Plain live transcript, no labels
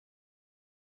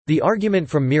The argument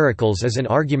from miracles is an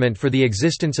argument for the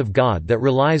existence of God that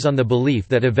relies on the belief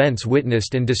that events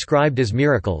witnessed and described as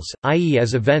miracles, i.e.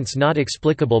 as events not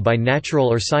explicable by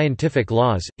natural or scientific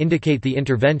laws, indicate the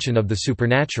intervention of the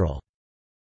supernatural.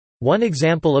 One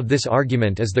example of this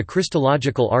argument is the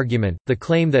Christological argument, the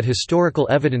claim that historical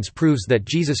evidence proves that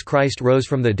Jesus Christ rose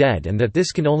from the dead and that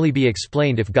this can only be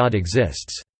explained if God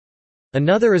exists.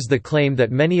 Another is the claim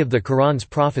that many of the Quran's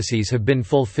prophecies have been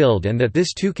fulfilled and that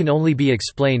this too can only be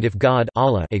explained if God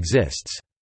Allah exists.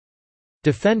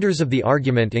 Defenders of the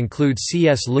argument include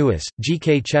C.S. Lewis, G.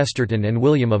 K. Chesterton and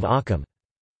William of Ockham.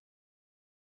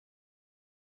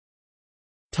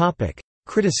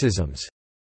 Criticisms.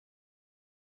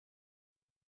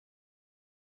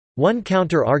 One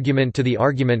counter-argument to the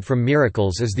argument from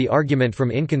miracles is the argument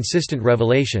from inconsistent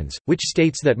revelations, which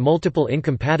states that multiple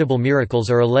incompatible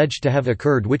miracles are alleged to have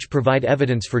occurred which provide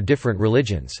evidence for different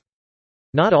religions.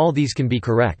 Not all these can be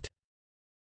correct.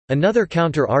 Another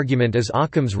counter-argument is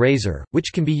Occam's razor,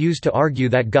 which can be used to argue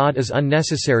that God is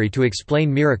unnecessary to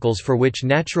explain miracles for which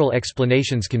natural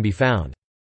explanations can be found.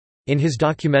 In his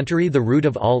documentary The Root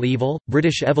of All Evil,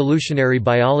 British evolutionary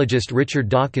biologist Richard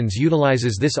Dawkins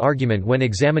utilizes this argument when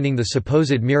examining the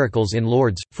supposed miracles in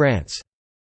Lourdes, France.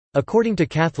 According to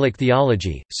Catholic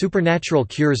theology, supernatural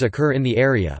cures occur in the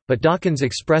area, but Dawkins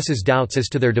expresses doubts as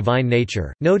to their divine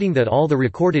nature, noting that all the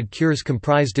recorded cures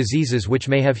comprise diseases which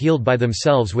may have healed by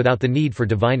themselves without the need for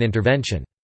divine intervention.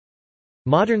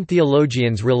 Modern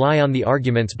theologians rely on the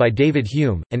arguments by David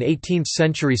Hume, an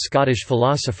 18th-century Scottish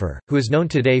philosopher, who is known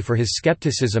today for his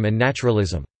skepticism and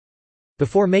naturalism.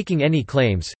 Before making any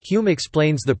claims, Hume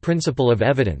explains the principle of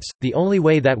evidence. The only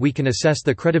way that we can assess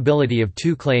the credibility of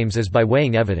two claims is by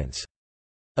weighing evidence.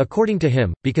 According to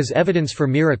him, because evidence for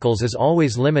miracles is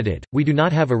always limited, we do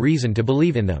not have a reason to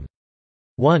believe in them.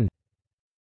 1.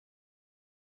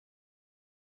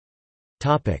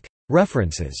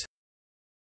 References.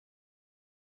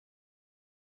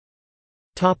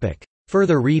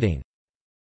 Further reading.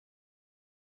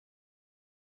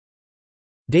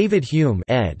 David Hume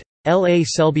ed. L. A.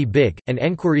 Selby Big, An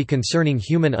Enquiry Concerning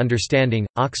Human Understanding,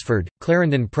 Oxford,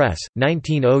 Clarendon Press,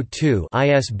 1902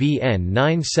 ISBN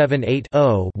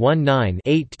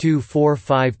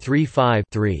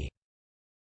 978-0-19-824535-3.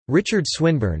 Richard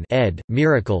Swinburne ed.,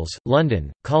 Miracles,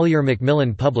 London, Collier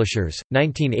Macmillan Publishers,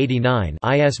 1989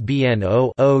 ISBN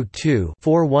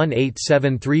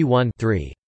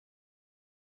 0-02-418731-3.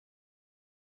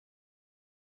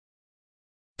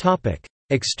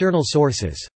 External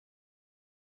sources.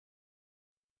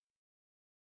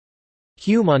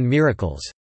 Hume on miracles.